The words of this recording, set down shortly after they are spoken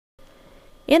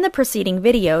In the preceding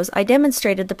videos, I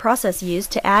demonstrated the process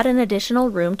used to add an additional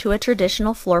room to a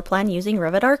traditional floor plan using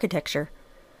Revit architecture.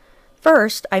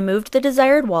 First, I moved the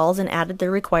desired walls and added the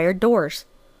required doors.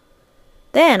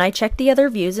 Then I checked the other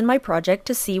views in my project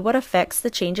to see what affects the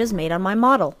changes made on my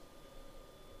model.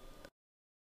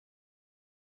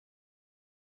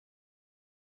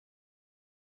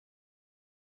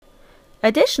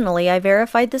 Additionally, I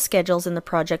verified the schedules in the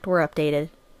project were updated.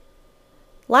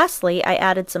 Lastly, I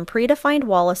added some predefined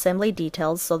wall assembly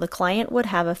details so the client would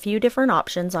have a few different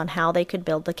options on how they could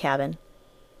build the cabin.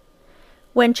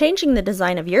 When changing the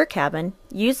design of your cabin,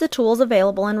 use the tools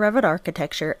available in Revit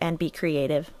architecture and be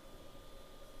creative.